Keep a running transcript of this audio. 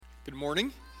Good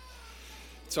morning.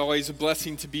 It's always a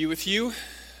blessing to be with you.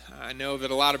 I know that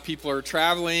a lot of people are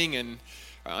traveling and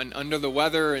under the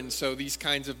weather, and so these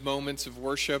kinds of moments of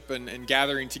worship and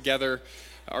gathering together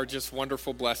are just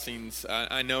wonderful blessings.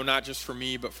 I know not just for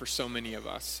me, but for so many of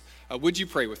us. Would you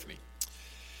pray with me?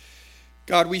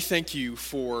 God, we thank you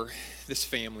for this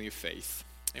family of faith,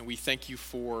 and we thank you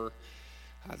for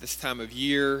this time of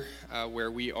year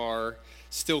where we are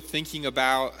still thinking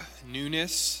about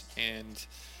newness and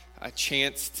a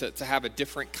chance to have a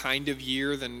different kind of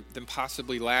year than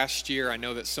possibly last year. I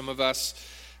know that some of us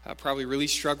probably really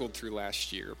struggled through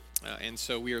last year. And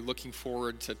so we are looking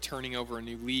forward to turning over a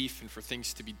new leaf and for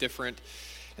things to be different.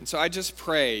 And so I just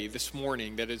pray this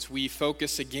morning that as we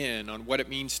focus again on what it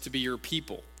means to be your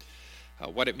people,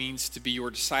 what it means to be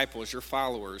your disciples, your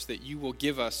followers, that you will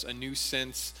give us a new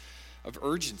sense of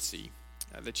urgency,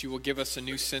 that you will give us a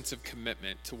new sense of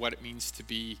commitment to what it means to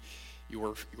be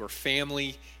your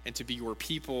family and to be your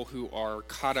people who are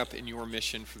caught up in your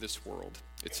mission for this world.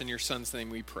 It's in your Son's name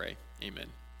we pray. Amen.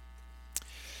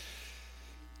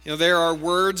 You know, there are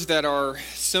words that are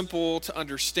simple to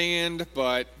understand,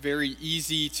 but very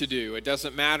easy to do. It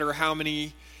doesn't matter how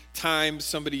many times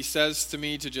somebody says to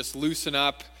me to just loosen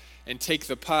up and take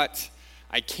the putt.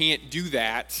 I can't do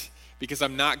that because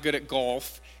I'm not good at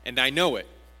golf, and I know it.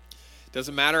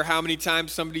 Doesn't matter how many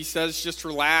times somebody says just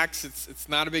relax, it's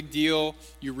not a big deal.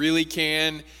 You really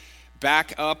can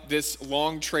back up this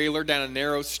long trailer down a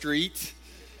narrow street.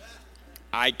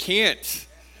 I can't.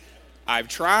 I've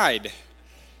tried.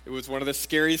 It was one of the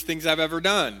scariest things I've ever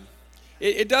done.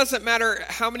 It doesn't matter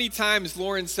how many times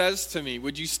Lauren says to me,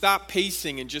 would you stop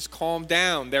pacing and just calm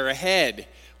down? They're ahead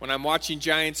when I'm watching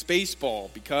Giants baseball,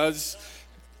 because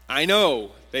I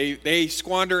know they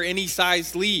squander any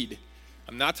size lead.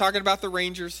 I'm not talking about the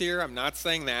Rangers here. I'm not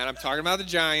saying that. I'm talking about the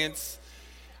Giants.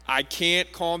 I can't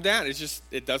calm down.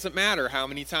 It doesn't matter how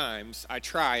many times I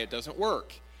try. It doesn't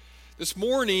work. This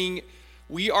morning,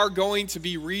 we are going to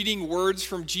be reading words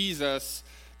from Jesus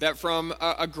that from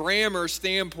a grammar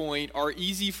standpoint are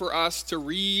easy for us to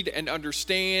read and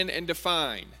understand and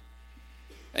define.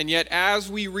 And yet,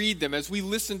 as we read them, as we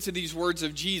listen to these words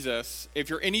of Jesus, if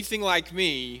you're anything like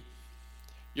me,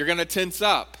 you're going to tense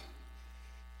up.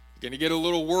 Going to get a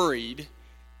little worried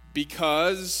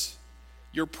because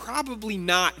you're probably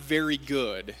not very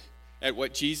good at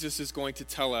what Jesus is going to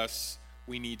tell us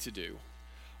we need to do.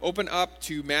 Open up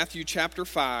to Matthew chapter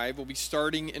 5. We'll be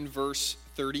starting in verse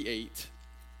 38.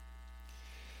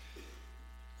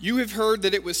 You have heard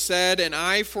that it was said, an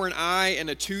eye for an eye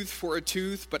and a tooth for a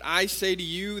tooth, but I say to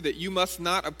you that you must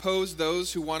not oppose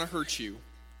those who want to hurt you.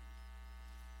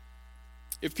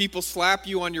 If people slap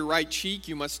you on your right cheek,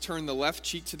 you must turn the left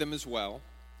cheek to them as well.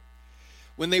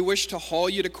 When they wish to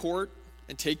haul you to court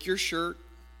and take your shirt,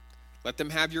 let them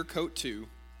have your coat too.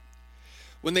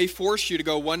 When they force you to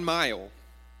go 1 mile,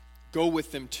 go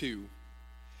with them 2.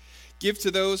 Give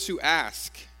to those who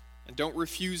ask, and don't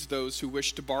refuse those who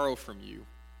wish to borrow from you.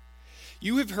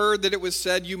 You have heard that it was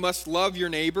said you must love your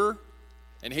neighbor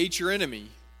and hate your enemy.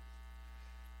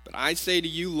 But I say to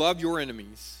you, love your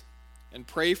enemies and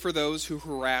pray for those who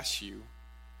harass you,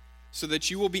 so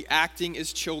that you will be acting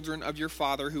as children of your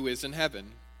Father who is in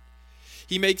heaven.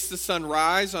 He makes the sun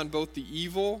rise on both the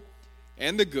evil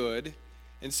and the good,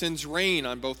 and sends rain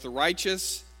on both the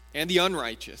righteous and the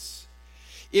unrighteous.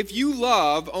 If you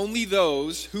love only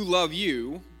those who love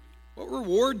you, what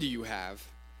reward do you have?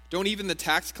 Don't even the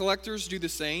tax collectors do the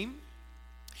same?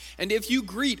 And if you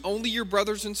greet only your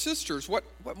brothers and sisters, what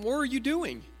more are you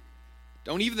doing?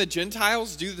 Don't even the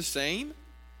Gentiles do the same?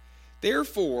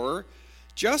 Therefore,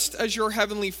 just as your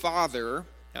heavenly Father,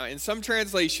 now in some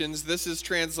translations this is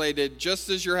translated, just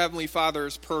as your heavenly Father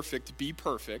is perfect, be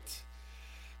perfect.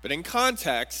 But in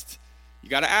context, you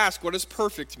got to ask, what does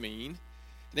perfect mean?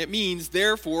 And it means,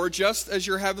 therefore, just as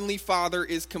your heavenly Father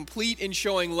is complete in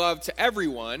showing love to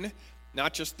everyone,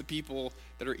 not just the people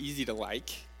that are easy to like,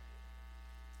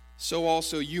 so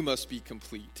also you must be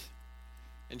complete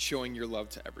in showing your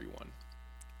love to everyone.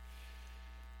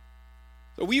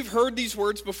 So we've heard these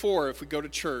words before if we go to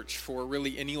church for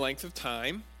really any length of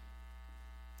time.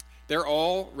 They're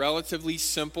all relatively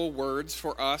simple words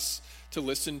for us to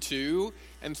listen to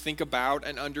and think about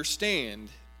and understand.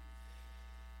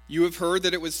 You have heard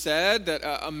that it was said that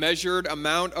a measured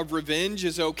amount of revenge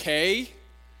is okay.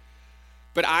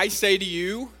 But I say to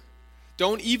you,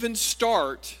 don't even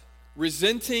start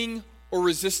resenting or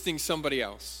resisting somebody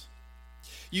else.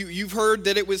 You've heard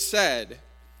that it was said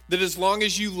that as long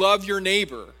as you love your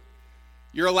neighbor,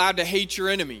 you're allowed to hate your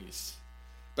enemies.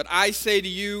 But I say to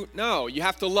you, no, you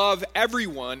have to love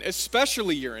everyone,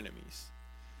 especially your enemies.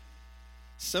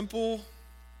 Simple,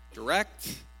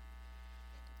 direct,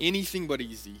 anything but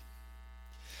easy.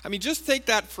 I mean, just take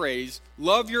that phrase,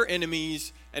 love your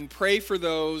enemies and pray for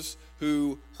those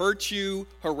who hurt you,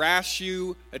 harass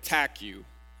you, attack you.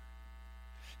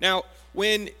 Now,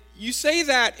 when you say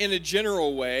that in a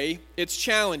general way, it's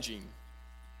challenging.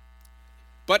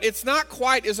 But it's not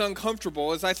quite as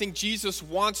uncomfortable as I think Jesus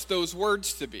wants those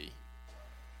words to be.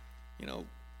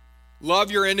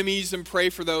 Love your enemies and pray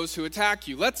for those who attack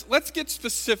you. Let's get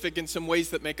specific in some ways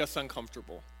that make us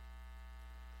uncomfortable.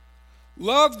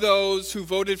 Love those who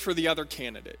voted for the other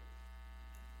candidate.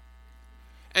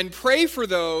 And pray for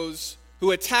those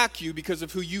who attack you because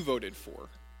of who you voted for.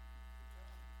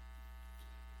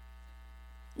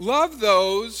 Love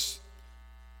those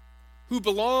who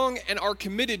belong and are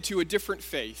committed to a different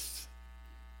faith.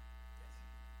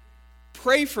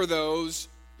 Pray for those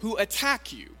who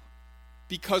attack you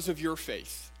because of your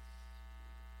faith.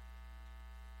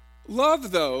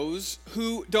 Love those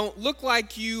who don't look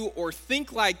like you or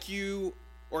think like you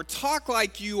or talk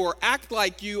like you or act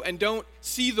like you and don't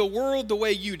see the world the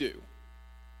way you do.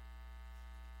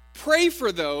 Pray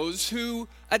for those who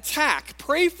attack.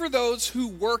 Pray for those who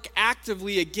work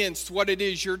actively against what it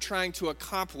is you're trying to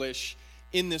accomplish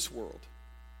in this world.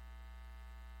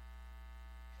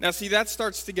 Now, see, that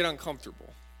starts to get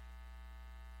uncomfortable.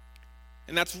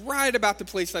 And that's right about the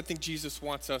place I think Jesus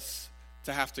wants us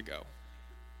to have to go.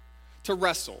 To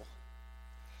wrestle.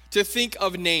 To think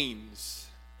of names.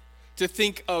 To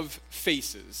think of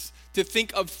faces. To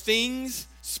think of things,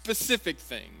 specific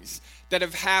things, that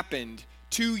have happened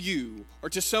to you or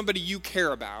to somebody you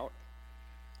care about.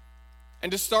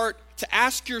 And to start to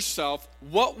ask yourself,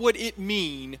 what would it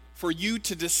mean for you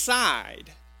to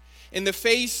decide in the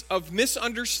face of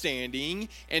misunderstanding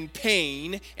and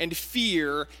pain and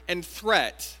fear and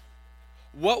threat?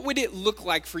 What would it look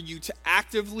like for you to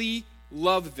actively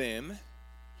love them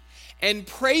and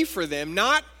pray for them,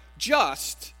 not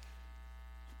just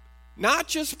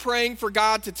praying for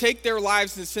God to take their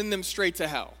lives and send them straight to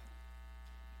hell?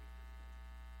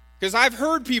 Because I've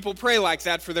heard people pray like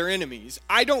that for their enemies.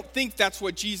 I don't think that's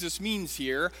what Jesus means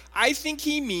here. I think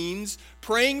he means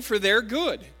praying for their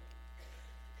good.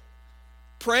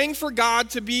 Praying for God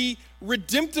to be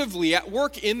redemptively at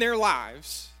work in their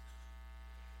lives.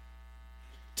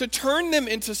 To turn them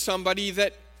into somebody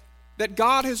that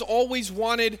God has always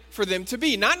wanted for them to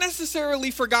be. Not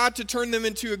necessarily for God to turn them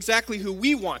into exactly who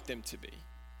we want them to be.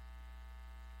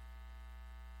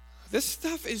 This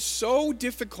stuff is so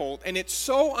difficult and it's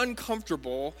so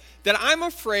uncomfortable that I'm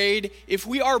afraid if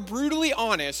we are brutally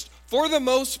honest, for the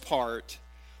most part,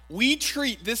 we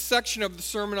treat this section of the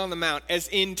Sermon on the Mount as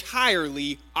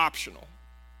entirely optional.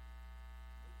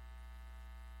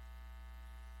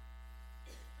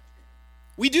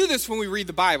 We do this when we read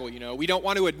the Bible, We don't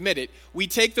want to admit it. We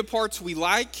take the parts we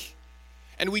like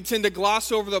and we tend to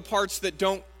gloss over the parts that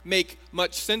don't make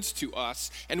much sense to us.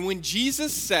 And when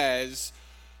Jesus says,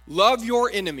 love your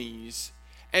enemies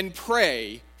and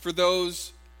pray for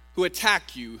those who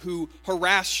attack you, who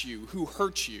harass you, who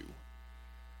hurt you,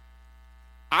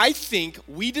 I think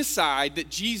we decide that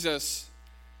Jesus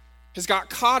has got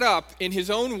caught up in his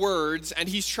own words and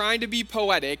he's trying to be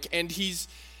poetic and he's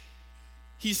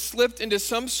slipped into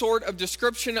some sort of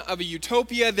description of a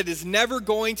utopia that is never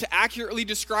going to accurately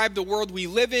describe the world we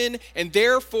live in, and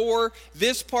therefore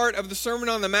this part of the Sermon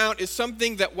on the Mount is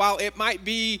something that, while it might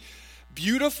be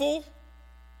beautiful,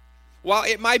 while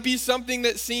it might be something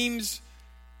that seems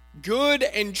good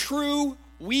and true,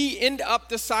 we end up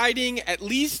deciding, at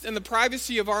least in the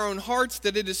privacy of our own hearts,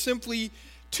 that it is simply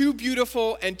too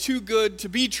beautiful and too good to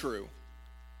be true.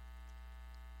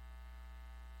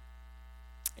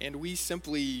 And we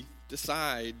simply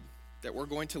decide that we're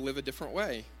going to live a different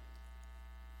way.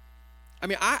 I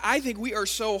mean, I think we are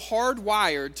so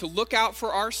hardwired to look out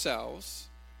for ourselves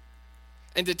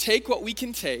and to take what we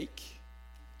can take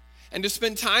and to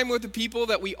spend time with the people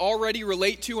that we already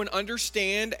relate to and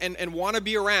understand and want to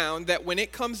be around, that when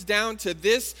it comes down to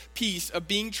this piece of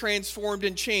being transformed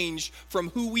and changed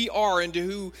from who we are into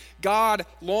who God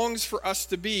longs for us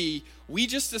to be, we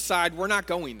just decide we're not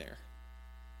going there.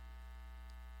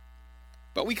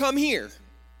 But we come here,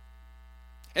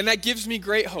 and that gives me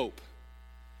great hope.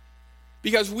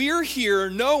 Because we're here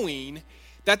knowing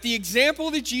that the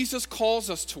example that Jesus calls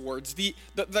us towards, the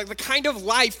kind of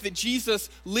life that Jesus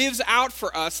lives out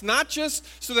for us, not just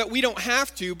so that we don't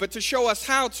have to, but to show us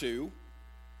how to,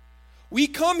 we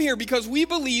come here because we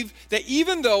believe that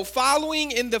even though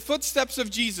following in the footsteps of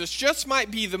Jesus just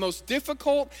might be the most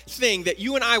difficult thing that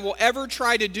you and I will ever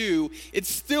try to do,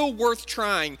 it's still worth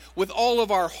trying with all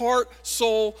of our heart,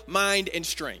 soul, mind, and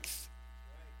strength.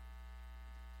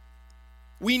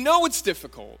 We know it's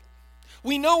difficult.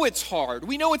 We know it's hard.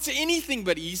 We know it's anything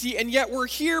but easy, and yet we're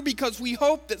here because we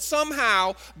hope that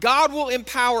somehow God will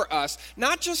empower us,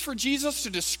 not just for Jesus to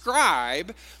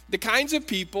describe the kinds of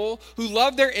people who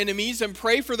love their enemies and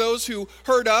pray for those who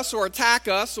hurt us or attack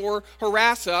us or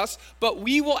harass us, but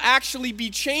we will actually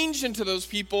be changed into those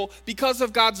people because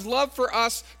of God's love for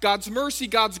us, God's mercy,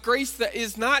 God's grace that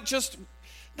is not just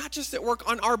at work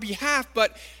on our behalf,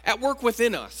 but at work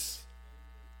within us.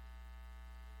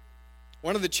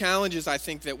 One of the challenges I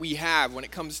think that we have when it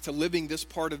comes to living this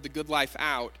part of the good life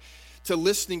out, to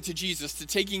listening to Jesus, to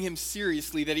taking him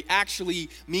seriously, that he actually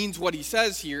means what he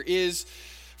says here, is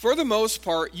for the most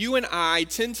part, you and I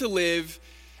tend to live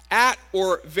at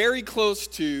or very close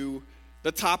to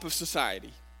the top of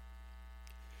society.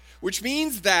 Which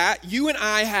means that you and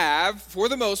I have, for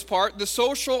the most part, the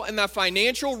social and the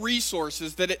financial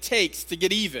resources that it takes to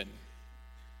get even,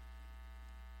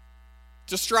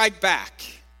 to strike back,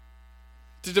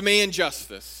 to demand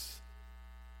justice.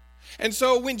 And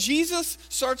so when Jesus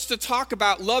starts to talk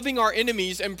about loving our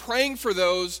enemies and praying for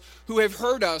those who have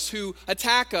hurt us, who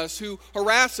attack us, who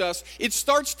harass us, it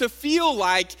starts to feel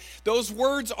like those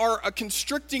words are a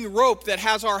constricting rope that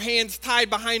has our hands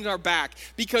tied behind our back.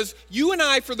 Because you and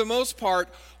I, for the most part,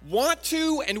 want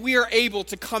to and we are able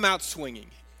to come out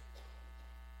swinging.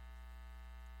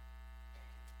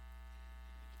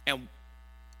 And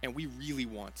we really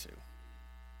want to.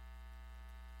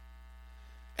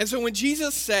 And so when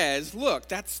Jesus says, look,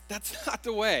 that's not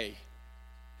the way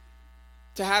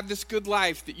to have this good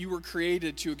life that you were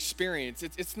created to experience.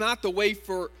 It's not the way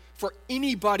for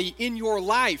anybody in your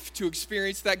life to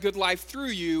experience that good life through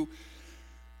you.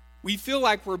 We feel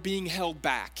like we're being held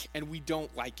back, and we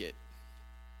don't like it.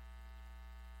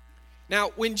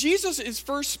 Now, when Jesus is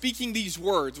first speaking these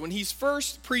words, when he's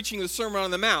first preaching the Sermon on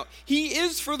the Mount, he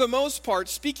is, for the most part,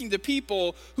 speaking to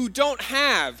people who don't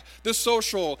have the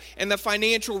social and the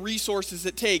financial resources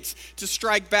it takes to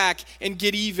strike back and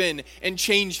get even and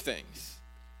change things.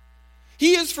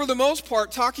 He is, for the most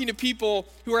part, talking to people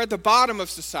who are at the bottom of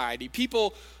society,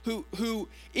 people who,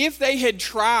 if they had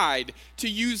tried to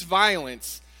use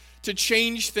violence to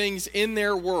change things in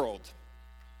their world,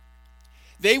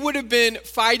 they would have been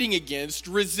fighting against,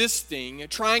 resisting,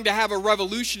 trying to have a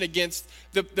revolution against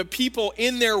the people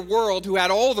in their world who had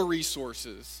all the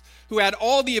resources, who had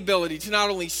all the ability to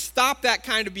not only stop that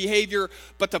kind of behavior,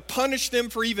 but to punish them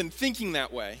for even thinking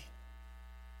that way.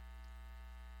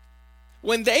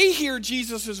 When they hear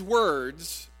Jesus'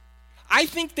 words, I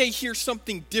think they hear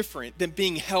something different than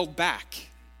being held back.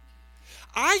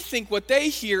 I think what they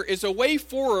hear is a way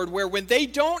forward where when they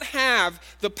don't have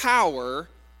the power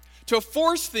to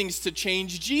force things to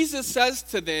change, Jesus says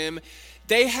to them,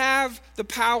 they have the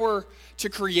power to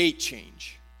create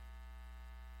change.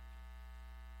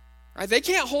 Right? They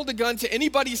can't hold a gun to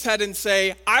anybody's head and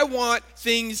say, I want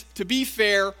things to be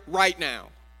fair right now.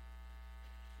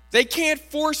 They can't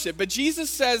force it, but Jesus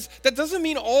says that doesn't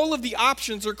mean all of the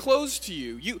options are closed to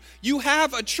you. You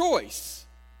have a choice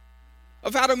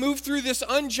of how to move through this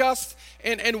unjust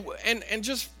and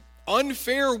just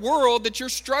unfair world that you're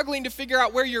struggling to figure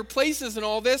out where your place is in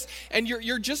all this, and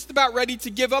you're just about ready to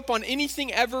give up on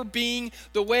anything ever being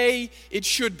the way it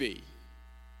should be.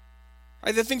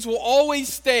 Right? That things will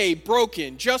always stay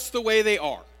broken just the way they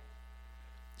are.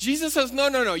 Jesus says,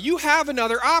 no, you have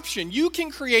another option. You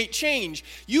can create change.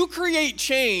 You create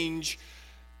change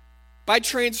by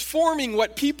transforming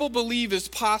what people believe is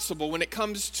possible when it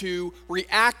comes to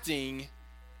reacting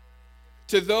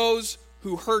to those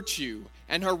who hurt you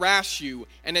and harass you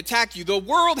and attack you. The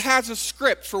world has a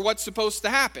script for what's supposed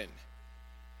to happen.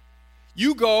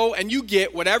 You go and you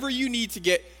get whatever you need to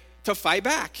get to fight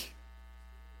back.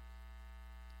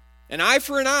 An eye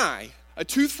for an eye, a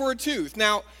tooth for a tooth.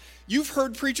 Now, you've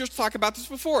heard preachers talk about this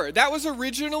before. That was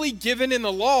originally given in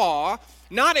the law,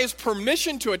 not as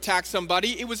permission to attack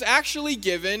somebody. It was actually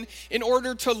given in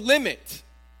order to limit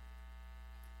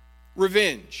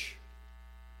revenge.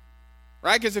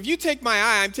 Right? Because if you take my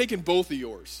eye, I'm taking both of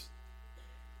yours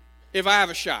if I have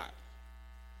a shot.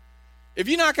 If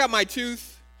you knock out my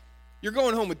tooth, you're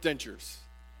going home with dentures.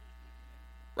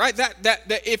 Right? That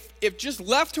if just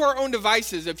left to our own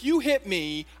devices, if you hit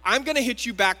me, I'm going to hit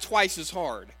you back twice as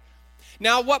hard.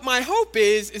 Now, what my hope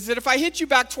is that if I hit you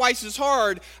back twice as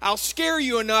hard, I'll scare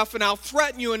you enough and I'll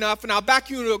threaten you enough and I'll back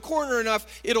you into a corner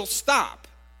enough, it'll stop.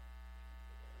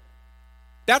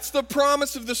 That's the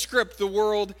promise of the script the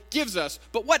world gives us.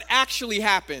 But what actually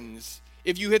happens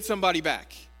if you hit somebody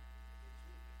back?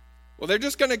 Well, they're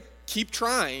just going to keep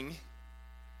trying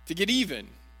to get even.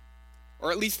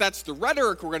 Or at least that's the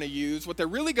rhetoric we're going to use. What they're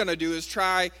really going to do is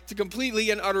try to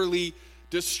completely and utterly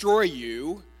destroy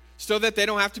you so that they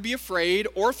don't have to be afraid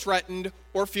or threatened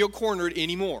or feel cornered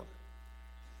anymore.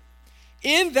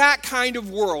 In that kind of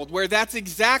world where that's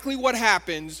exactly what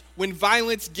happens when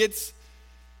violence gets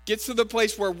to the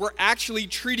place where we're actually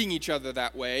treating each other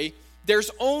that way, there's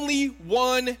only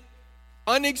one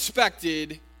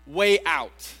unexpected way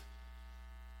out.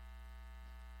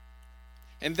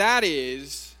 And that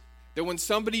is that when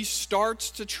somebody starts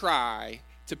to try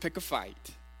to pick a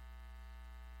fight,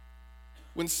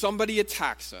 when somebody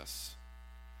attacks us,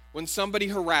 when somebody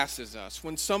harasses us,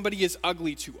 when somebody is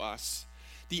ugly to us,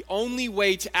 the only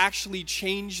way to actually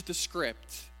change the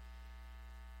script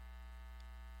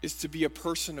is to be a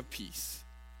person of peace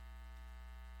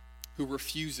who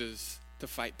refuses to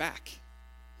fight back.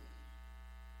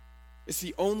 It's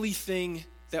the only thing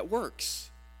that works.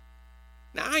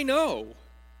 Now, I know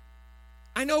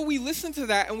we listen to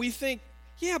that and we think,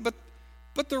 yeah, but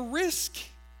the risk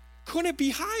couldn't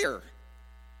be higher.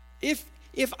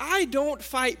 If I don't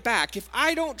fight back, if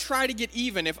I don't try to get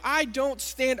even, if I don't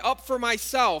stand up for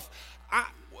myself,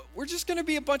 we're just going to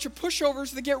be a bunch of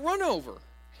pushovers that get run over.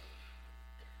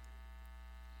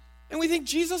 And we think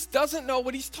Jesus doesn't know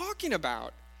what he's talking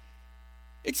about.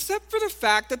 Except for the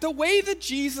fact that the way that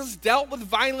Jesus dealt with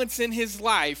violence in his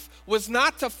life was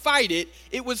not to fight it,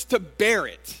 it was to bear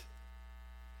it,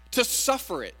 to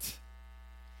suffer it.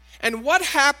 And what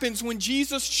happens when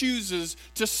Jesus chooses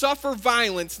to suffer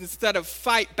violence instead of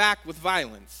fight back with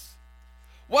violence?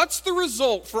 What's the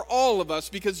result for all of us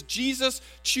because Jesus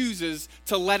chooses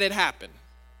to let it happen?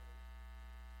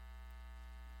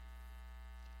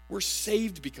 We're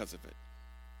saved because of it.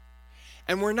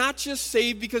 And we're not just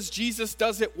saved because Jesus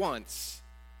does it once.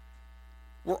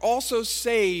 We're also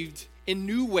saved in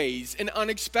new ways, in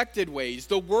unexpected ways.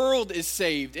 The world is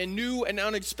saved in new and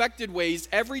unexpected ways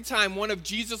every time one of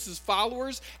Jesus'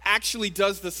 followers actually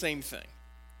does the same thing.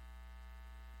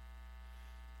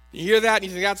 You hear that and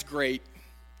you think, that's great.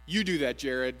 You do that,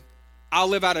 Jared. I'll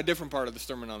live out a different part of the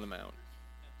Sermon on the Mount.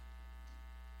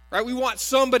 Right? We want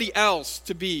somebody else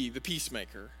to be the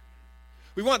peacemaker.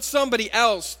 We want somebody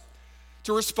else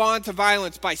to respond to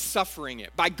violence by suffering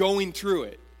it, by going through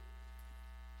it.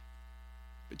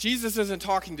 But Jesus isn't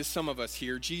talking to some of us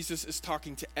here. Jesus is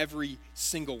talking to every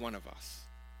single one of us.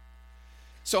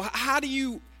 So how do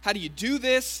you do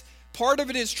this? Part of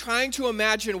it is trying to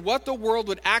imagine what the world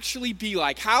would actually be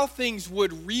like, how things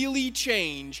would really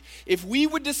change if we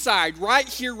would decide right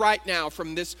here, right now,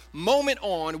 from this moment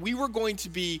on, we were going to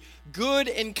be good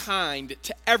and kind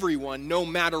to everyone, no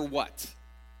matter what.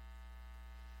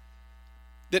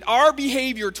 That our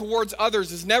behavior towards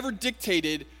others is never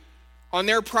dictated on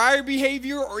their prior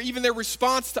behavior or even their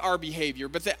response to our behavior,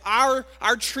 but that our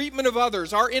treatment of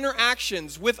others, our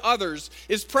interactions with others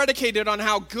is predicated on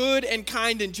how good and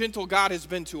kind and gentle God has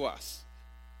been to us.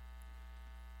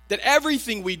 That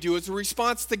everything we do is a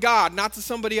response to God, not to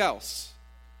somebody else.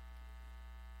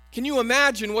 Can you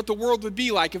imagine what the world would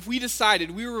be like if we decided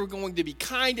we were going to be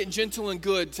kind and gentle and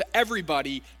good to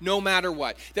everybody no matter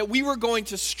what? That we were going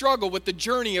to struggle with the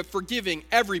journey of forgiving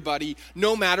everybody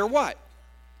no matter what?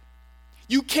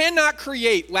 You cannot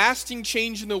create lasting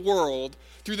change in the world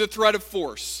through the threat of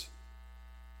force.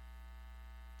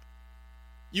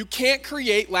 You can't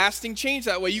create lasting change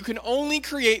that way. You can only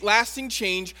create lasting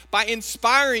change by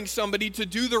inspiring somebody to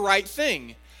do the right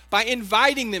thing, by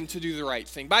inviting them to do the right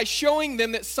thing, by showing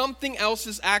them that something else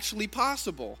is actually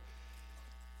possible.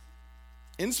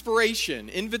 Inspiration,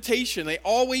 invitation, they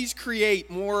always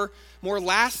create more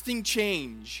lasting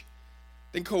change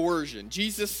than coercion.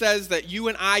 Jesus says that you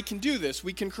and I can do this.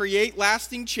 We can create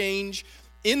lasting change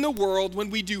in the world when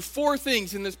we do 4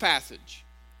 things in this passage.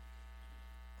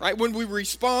 Right? When we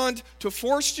respond to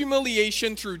forced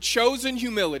humiliation through chosen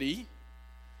humility,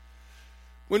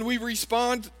 when we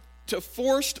respond to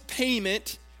forced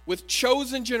payment with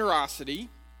chosen generosity,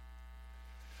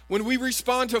 when we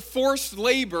respond to forced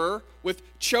labor with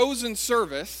chosen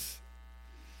service,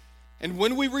 and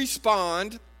when we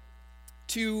respond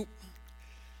to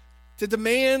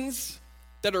demands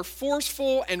that are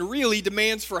forceful and really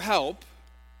demands for help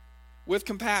with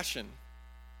compassion,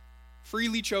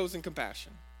 freely chosen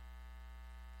compassion.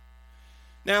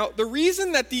 Now, the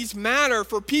reason that these matter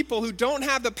for people who don't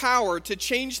have the power to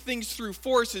change things through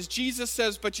force is Jesus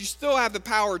says, but you still have the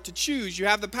power to choose. You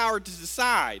have the power to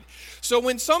decide. So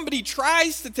when somebody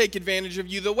tries to take advantage of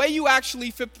you, the way you actually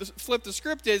flip the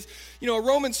script is, a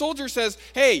Roman soldier says,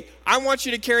 hey, I want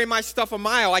you to carry my stuff a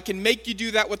mile. I can make you do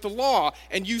that with the law.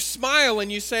 And you smile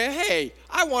and you say, hey,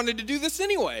 I wanted to do this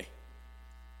anyway.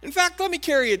 In fact, let me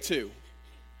carry it too.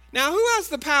 Now, who has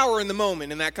the power in the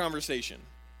moment in that conversation?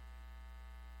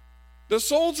 The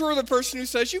soldier or the person who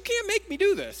says, you can't make me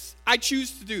do this. I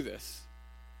choose to do this.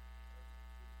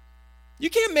 You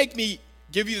can't make me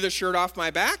give you the shirt off my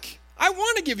back. I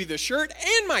want to give you the shirt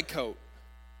and my coat.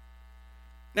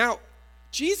 Now,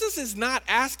 Jesus is not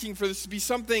asking for this to be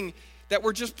something that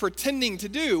we're just pretending to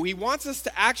do. He wants us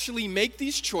to actually make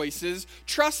these choices,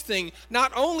 trusting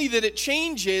not only that it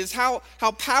changes how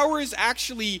power is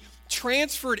actually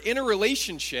transferred in a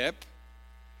relationship,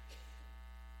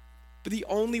 but the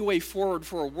only way forward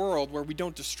for a world where we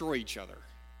don't destroy each other.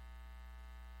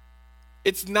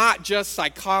 It's not just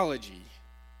psychology.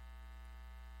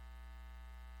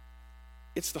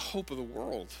 It's the hope of the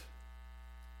world.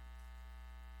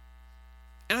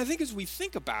 And I think as we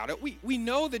think about it, we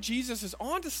know that Jesus is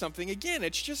onto something. Again,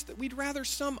 it's just that we'd rather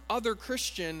some other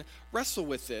Christian wrestle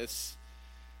with this.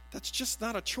 That's just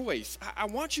not a choice. I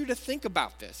want you to think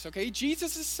about this, okay?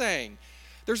 Jesus is saying,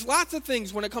 there's lots of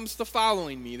things when it comes to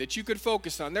following me that you could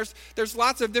focus on. There's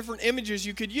lots of different images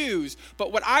you could use.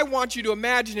 But what I want you to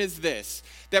imagine is this,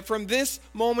 that from this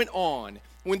moment on,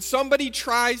 when somebody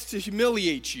tries to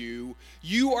humiliate you,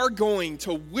 you are going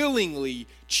to willingly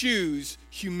choose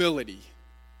humility.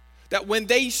 That when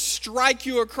they strike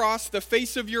you across the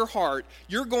face of your heart,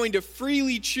 you're going to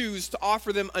freely choose to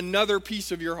offer them another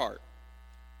piece of your heart.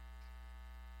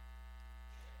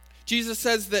 Jesus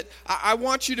says that I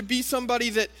want you to be somebody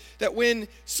that when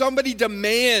somebody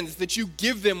demands that you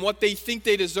give them what they think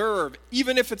they deserve,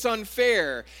 even if it's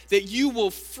unfair, that you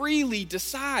will freely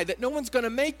decide, that no one's going to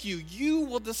make you. You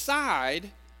will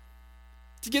decide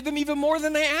to give them even more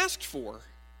than they asked for.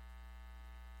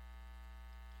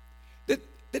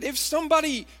 That if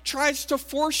somebody tries to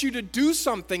force you to do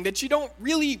something that you don't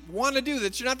really want to do,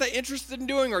 that you're not that interested in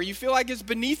doing, or you feel like it's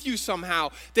beneath you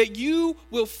somehow, that you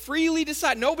will freely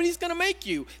decide, nobody's going to make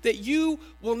you, that you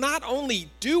will not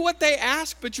only do what they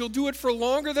ask, but you'll do it for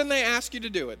longer than they ask you to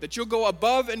do it, that you'll go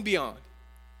above and beyond.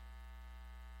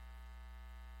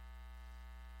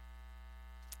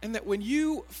 And that when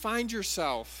you find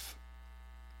yourself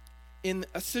in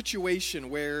a situation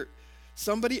where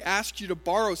somebody asks you to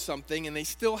borrow something and they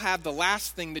still have the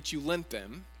last thing that you lent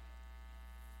them,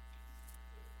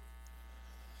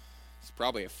 it's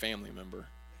probably a family member,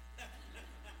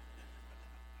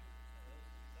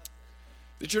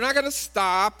 that you're not going to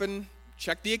stop and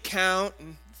check the account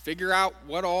and figure out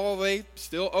what all they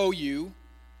still owe you.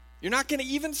 You're not going to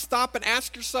even stop and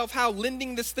ask yourself how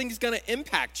lending this thing is going to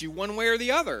impact you one way or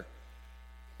the other.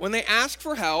 When they ask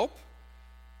for help,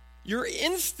 your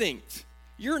instinct,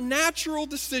 your natural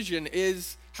decision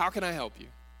is, how can I help you?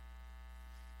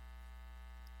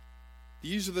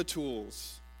 These are the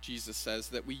tools, Jesus says,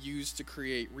 that we use to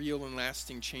create real and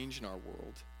lasting change in our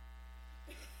world.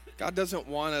 God doesn't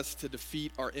want us to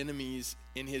defeat our enemies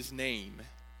in his name.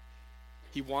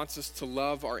 He wants us to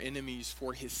love our enemies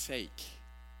for his sake.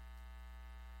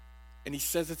 And he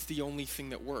says it's the only thing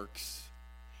that works.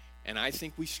 And I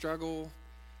think we struggle.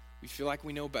 We feel like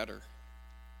we know better.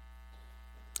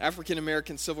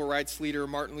 African-American civil rights leader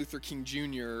Martin Luther King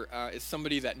Jr. Is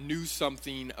somebody that knew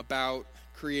something about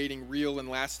creating real and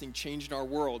lasting change in our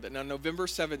world. And on November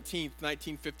 17th,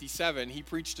 1957, he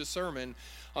preached a sermon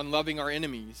on loving our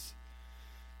enemies.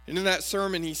 And in that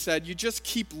sermon, he said, you just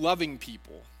keep loving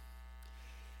people.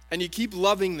 And you keep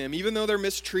loving them, even though they're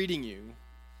mistreating you.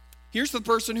 Here's the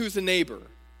person who's a neighbor.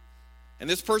 And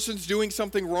this person's doing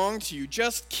something wrong to you.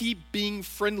 Just keep being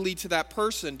friendly to that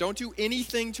person. Don't do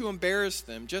anything to embarrass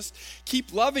them. Just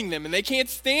keep loving them, and they can't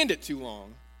stand it too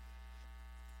long.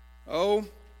 Oh,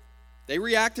 they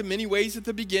react in many ways at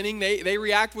the beginning. They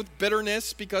react with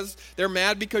bitterness because they're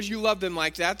mad because you love them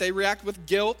like that. They react with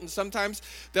guilt, and sometimes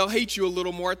they'll hate you a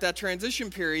little more at that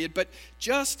transition period. But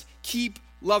just keep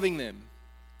loving them.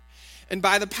 And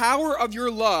by the power of your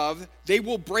love, they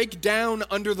will break down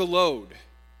under the load.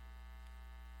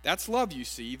 That's love, you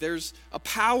see. There's a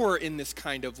power in this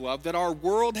kind of love that our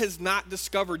world has not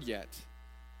discovered yet.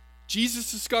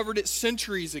 Jesus discovered it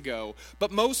centuries ago,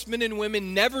 but most men and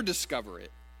women never discover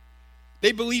it.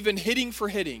 They believe in hitting for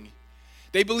hitting.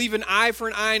 They believe in eye for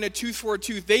an eye and a tooth for a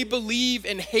tooth. They believe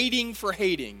in hating for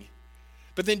hating.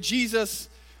 But then Jesus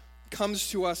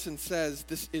comes to us and says,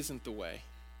 this isn't the way.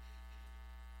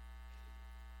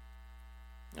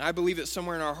 I believe that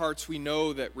somewhere in our hearts we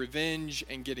know that revenge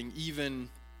and getting even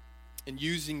and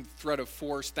using threat of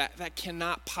force, that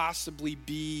cannot possibly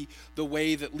be the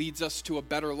way that leads us to a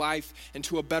better life and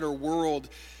to a better world.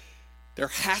 There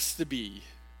has to be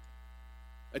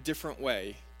a different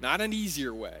way, not an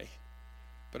easier way,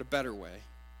 but a better way.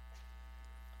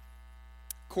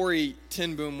 Corrie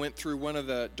ten Boom went through one of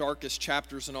the darkest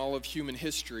chapters in all of human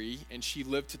history, and she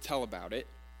lived to tell about it.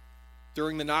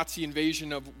 During the Nazi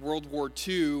invasion of World War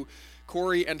II,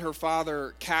 Corrie and her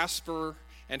father, Casper,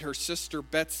 and her sister,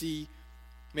 Betsy,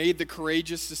 made the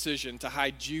courageous decision to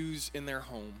hide Jews in their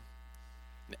home.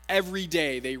 And every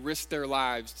day they risked their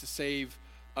lives to save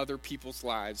other people's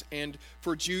lives. And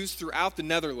for Jews throughout the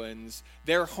Netherlands,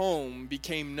 their home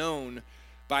became known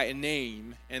by a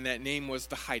name, and that name was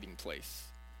the hiding place.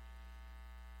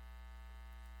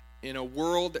 In a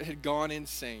world that had gone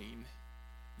insane,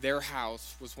 their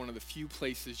house was one of the few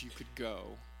places you could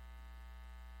go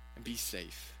and be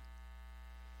safe.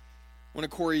 One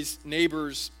of Corey's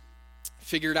neighbors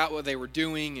figured out what they were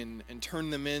doing and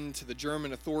turned them in to the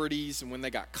German authorities. And when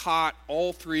they got caught,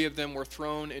 all three of them were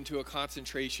thrown into a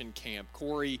concentration camp.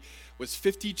 Corey was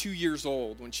 52 years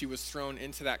old when she was thrown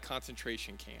into that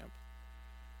concentration camp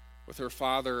with her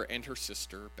father and her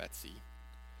sister, Betsy.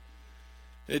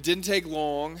 It didn't take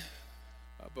long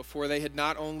before they had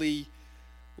not only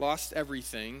lost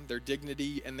everything, their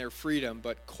dignity and their freedom,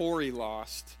 but Corey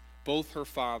lost both her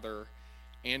father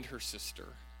and her sister.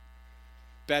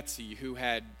 Betsy, who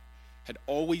had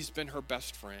always been her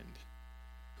best friend,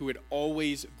 who had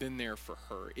always been there for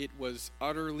her. It was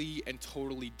utterly and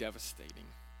totally devastating.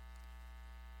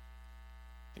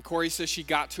 And Corey says she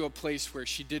got to a place where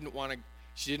she didn't want to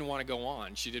go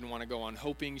on. She didn't want to go on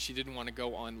hoping. She didn't want to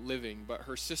go on living. But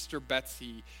her sister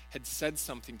Betsy had said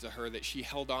something to her that she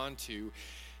held on to.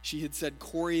 She had said,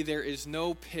 "Corey, there is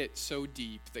no pit so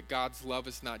deep that God's love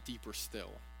is not deeper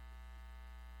still."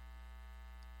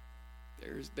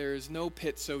 There is no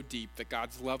pit so deep that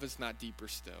God's love is not deeper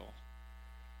still.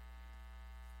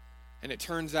 And it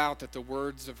turns out that the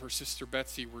words of her sister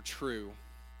Betsy were true.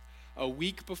 A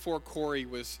week before Corey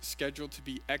was scheduled to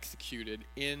be executed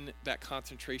in that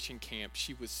concentration camp,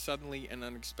 she was suddenly and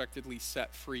unexpectedly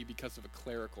set free because of a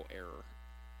clerical error.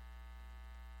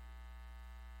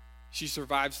 She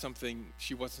survived something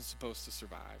she wasn't supposed to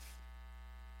survive.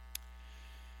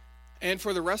 And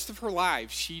for the rest of her life,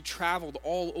 she traveled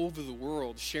all over the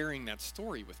world sharing that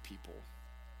story with people,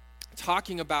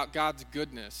 talking about God's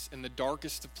goodness in the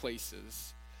darkest of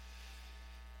places.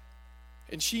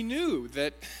 And she knew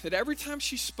that every time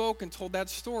she spoke and told that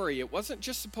story, it wasn't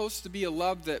just supposed to be a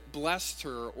love that blessed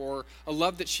her or a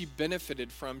love that she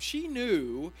benefited from. She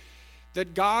knew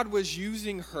that God was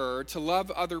using her to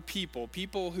love other people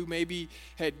who maybe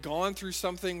had gone through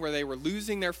something where they were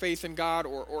losing their faith in God,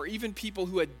 or even people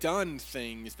who had done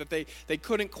things that they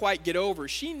couldn't quite get over.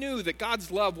 She knew that God's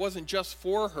love wasn't just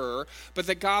for her, but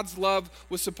that God's love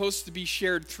was supposed to be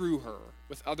shared through her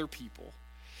with other people.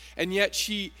 And yet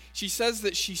she says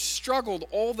that she struggled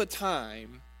all the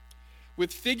time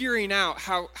with figuring out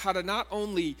how to not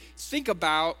only think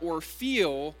about or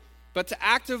feel, but to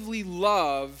actively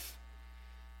love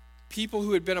people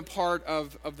who had been a part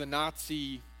of the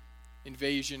Nazi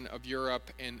invasion of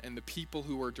Europe and the people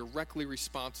who were directly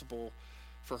responsible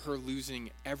for her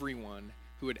losing everyone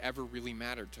who had ever really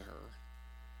mattered to her.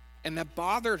 And that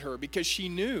bothered her because she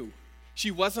knew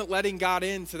she wasn't letting God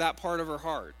into that part of her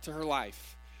heart, to her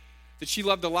life. That she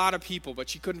loved a lot of people, but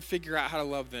she couldn't figure out how to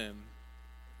love them.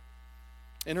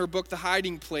 In her book, The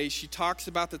Hiding Place, she talks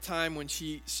about the time when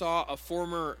she saw a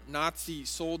former Nazi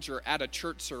soldier at a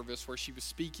church service where she was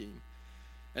speaking.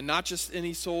 And not just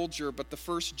any soldier, but the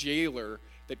first jailer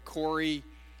that Corey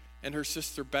and her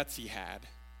sister Betsy had.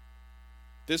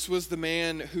 This was the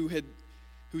man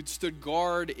who'd stood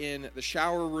guard in the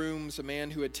shower rooms, a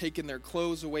man who had taken their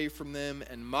clothes away from them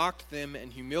and mocked them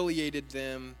and humiliated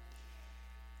them.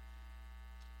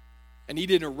 And he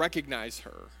didn't recognize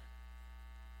her.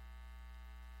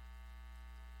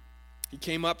 He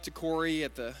came up to Corey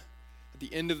at the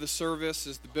end of the service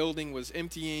as the building was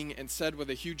emptying and said with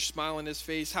a huge smile on his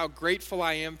face, "How grateful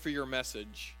I am for your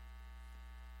message.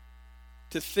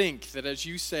 To think that, as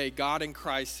you say, God in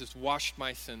Christ has washed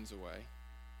my sins away."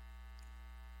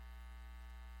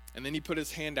 And then he put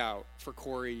his hand out for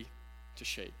Corey to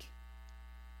shake.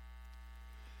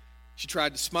 She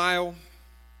tried to smile.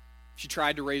 She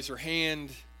tried to raise her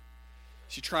hand.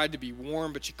 She tried to be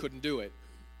warm, but she couldn't do it.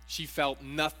 She felt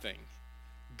nothing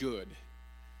good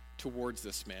towards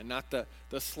this man, not the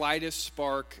slightest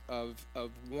spark of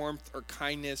warmth or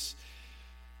kindness.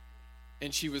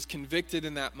 And she was convicted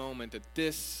in that moment that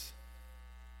this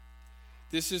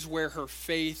is where her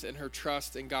faith and her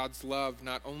trust in God's love,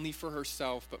 not only for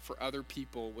herself but for other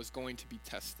people, was going to be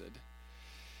tested.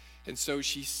 And so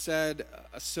she said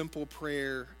a simple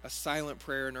prayer, a silent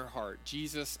prayer in her heart.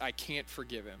 "Jesus, I can't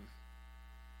forgive him.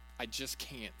 I just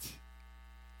can't.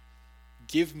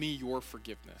 Give me your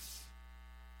forgiveness."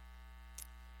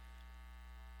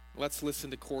 Let's listen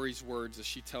to Corey's words as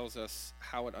she tells us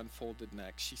how it unfolded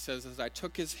next. She says, "As I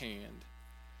took his hand,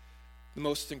 the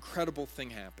most incredible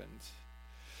thing happened.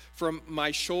 From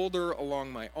my shoulder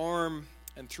along my arm,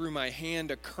 And through my hand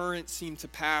a current seemed to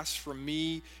pass from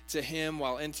me to him,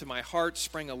 while into my heart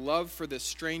sprang a love for this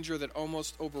stranger that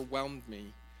almost overwhelmed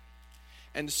me.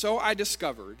 And so I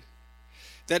discovered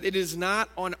that it is not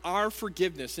on our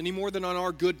forgiveness any more than on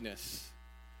our goodness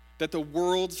that the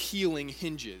world's healing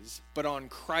hinges, but on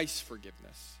Christ's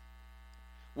forgiveness.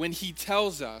 When he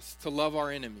tells us to love our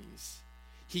enemies,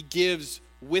 he gives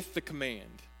with the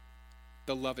command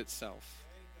the love itself.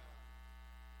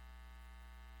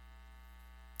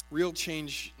 Real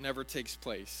change never takes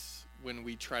place when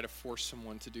we try to force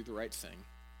someone to do the right thing.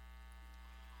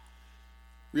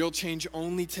 Real change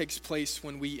only takes place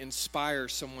when we inspire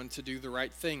someone to do the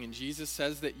right thing. And Jesus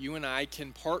says that you and I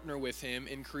can partner with him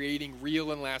in creating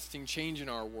real and lasting change in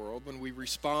our world when we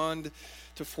respond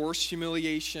to forced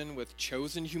humiliation with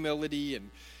chosen humility, and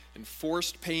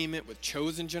forced payment with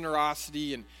chosen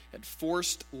generosity, and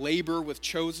forced labor with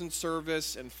chosen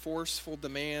service, and forceful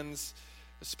demands,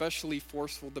 especially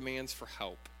forceful demands for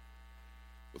help,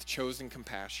 with chosen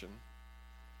compassion.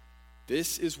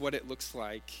 This is what it looks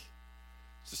like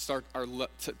to start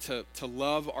to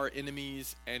love our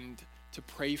enemies and to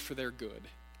pray for their good.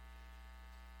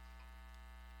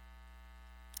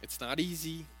 It's not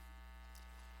easy.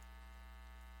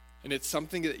 And it's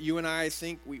something that you and I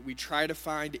think we try to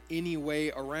find any way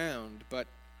around, but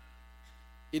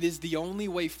it is the only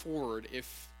way forward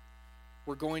if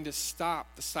we're going to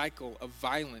stop the cycle of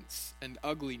violence and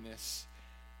ugliness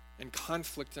and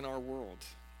conflict in our world.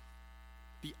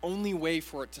 The only way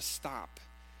for it to stop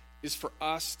is for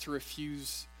us to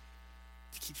refuse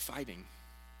to keep fighting.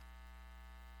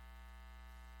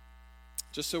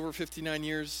 Just over 59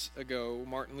 years ago,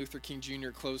 Martin Luther King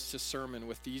Jr. closed his sermon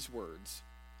with these words: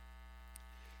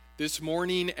 "This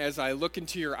morning, as I look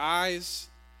into your eyes,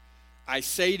 I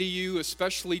say to you,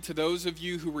 especially to those of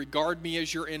you who regard me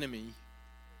as your enemy,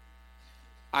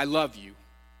 I love you.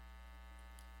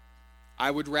 I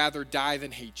would rather die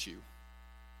than hate you.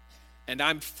 And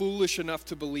I'm foolish enough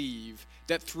to believe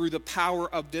that through the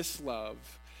power of this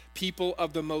love, people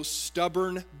of the most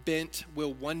stubborn bent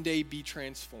will one day be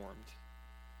transformed.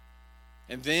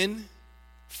 And then,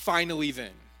 finally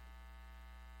then,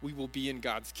 we will be in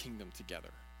God's kingdom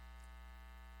together."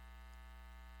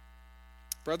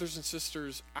 Brothers and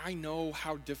sisters, I know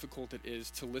how difficult it is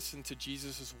to listen to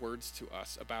Jesus' words to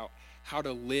us about how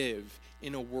to live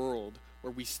in a world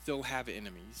where we still have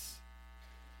enemies.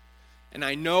 And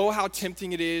I know how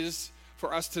tempting it is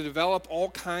for us to develop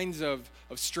all kinds of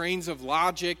strains of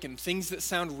logic and things that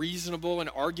sound reasonable and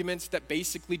arguments that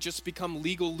basically just become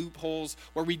legal loopholes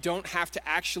where we don't have to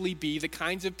actually be the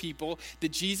kinds of people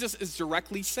that Jesus is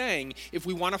directly saying, if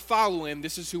we want to follow him,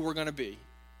 this is who we're going to be.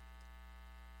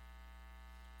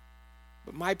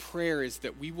 But my prayer is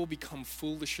that we will become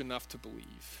foolish enough to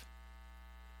believe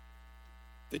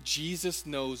that Jesus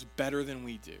knows better than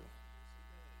we do.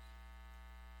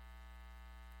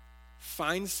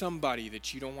 Find somebody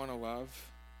that you don't want to love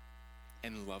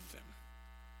and love them.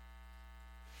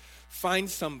 Find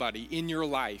somebody in your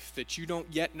life that you don't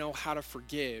yet know how to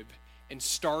forgive and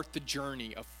start the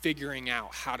journey of figuring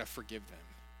out how to forgive them.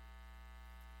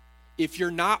 If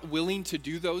you're not willing to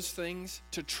do those things,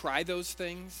 to try those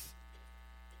things,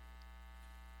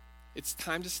 it's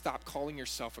time to stop calling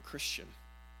yourself a Christian.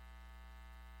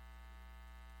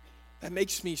 That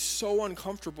makes me so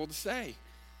uncomfortable to say.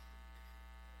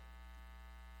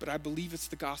 But I believe it's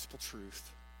the gospel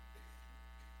truth.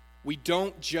 We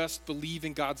don't just believe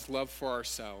in God's love for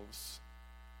ourselves.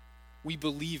 We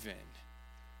believe in,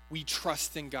 we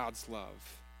trust in God's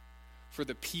love for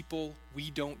the people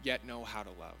we don't yet know how to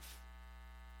love.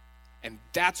 And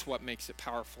that's what makes it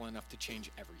powerful enough to change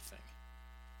everything.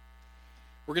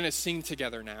 We're going to sing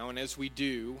together now, and as we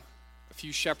do, a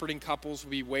few shepherding couples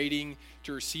will be waiting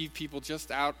to receive people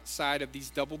just outside of these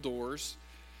double doors.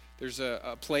 There's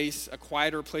a place, a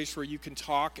quieter place where you can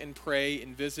talk and pray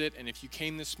and visit. And if you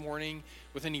came this morning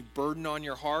with any burden on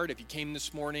your heart, if you came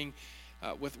this morning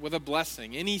with a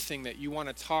blessing, anything that you want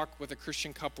to talk with a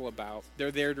Christian couple about, they're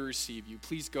there to receive you.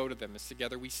 Please go to them as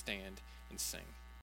together we stand and sing.